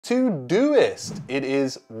Todoist. It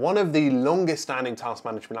is one of the longest standing task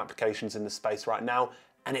management applications in the space right now,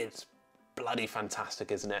 and it's bloody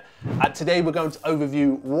fantastic, isn't it? Today we're going to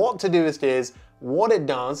overview what Todoist is, what it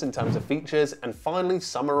does in terms of features, and finally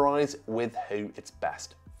summarize with who it's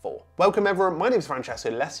best for. Welcome everyone, my name is Francesco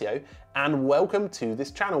Alessio, and welcome to this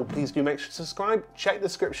channel. Please do make sure to subscribe, check the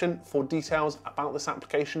description for details about this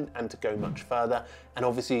application and to go much further, and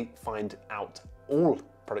obviously find out all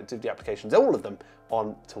productivity applications, all of them,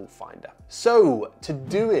 on Tool Finder. So,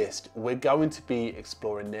 Todoist, we're going to be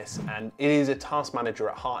exploring this, and it is a task manager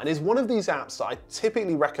at heart, and is one of these apps that I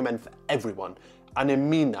typically recommend for everyone. And I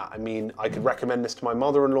mean that. I mean, I could recommend this to my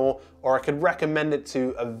mother-in-law, or I could recommend it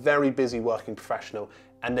to a very busy working professional,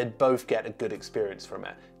 and they'd both get a good experience from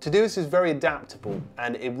it. Todoist is very adaptable,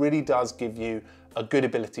 and it really does give you a good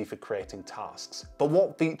ability for creating tasks. But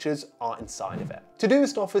what features are inside of it?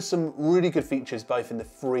 Todoist offers some really good features both in the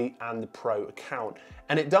free and the pro account,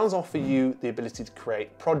 and it does offer you the ability to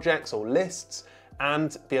create projects or lists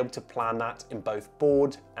and be able to plan that in both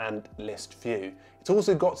board and list view. It's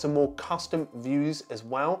also got some more custom views as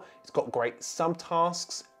well. It's got great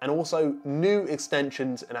subtasks and also new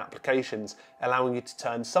extensions and applications, allowing you to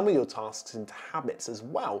turn some of your tasks into habits as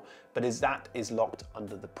well, but that is locked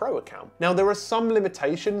under the Pro account. Now, there are some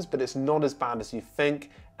limitations, but it's not as bad as you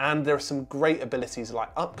think, and there are some great abilities like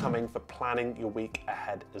upcoming for planning your week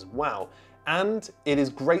ahead as well. And it is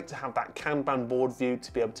great to have that Kanban board view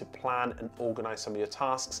to be able to plan and organize some of your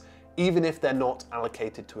tasks, even if they're not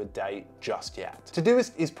allocated to a day just yet.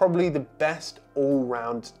 Todoist is probably the best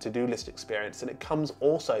all-round to-do list experience, and it comes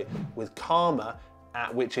also with Karma,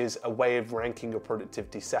 which is a way of ranking your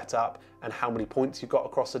productivity setup and how many points you've got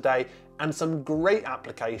across a day, and some great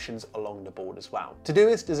applications along the board as well.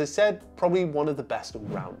 Todoist, as I said, probably one of the best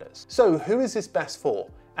all-rounders. So who is this best for?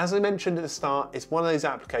 As I mentioned at the start, it's one of those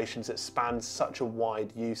applications that spans such a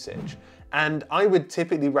wide usage. And I would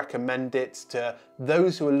typically recommend it to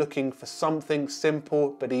those who are looking for something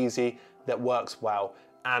simple but easy that works well,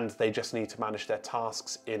 and they just need to manage their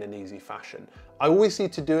tasks in an easy fashion. I always see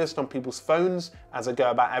Todoist on people's phones as I go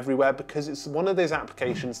about everywhere, because it's one of those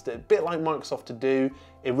applications that, a bit like Microsoft To Do,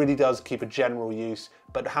 it really does keep a general use,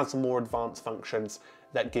 but has some more advanced functions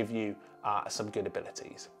that give you some good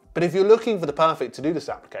abilities. But if you're looking for the perfect to-do list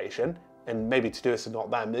application, and maybe Todoist is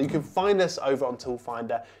not them, you can find us over on Tool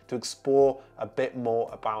Finder to explore a bit more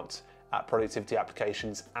about productivity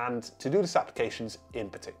applications and to-do list applications in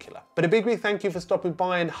particular. But a big thank you for stopping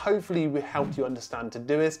by, and hopefully we helped you understand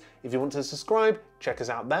Todoist. If you want to subscribe, check us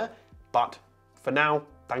out there. But for now,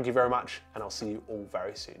 thank you very much, and I'll see you all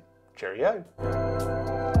very soon. Cheerio.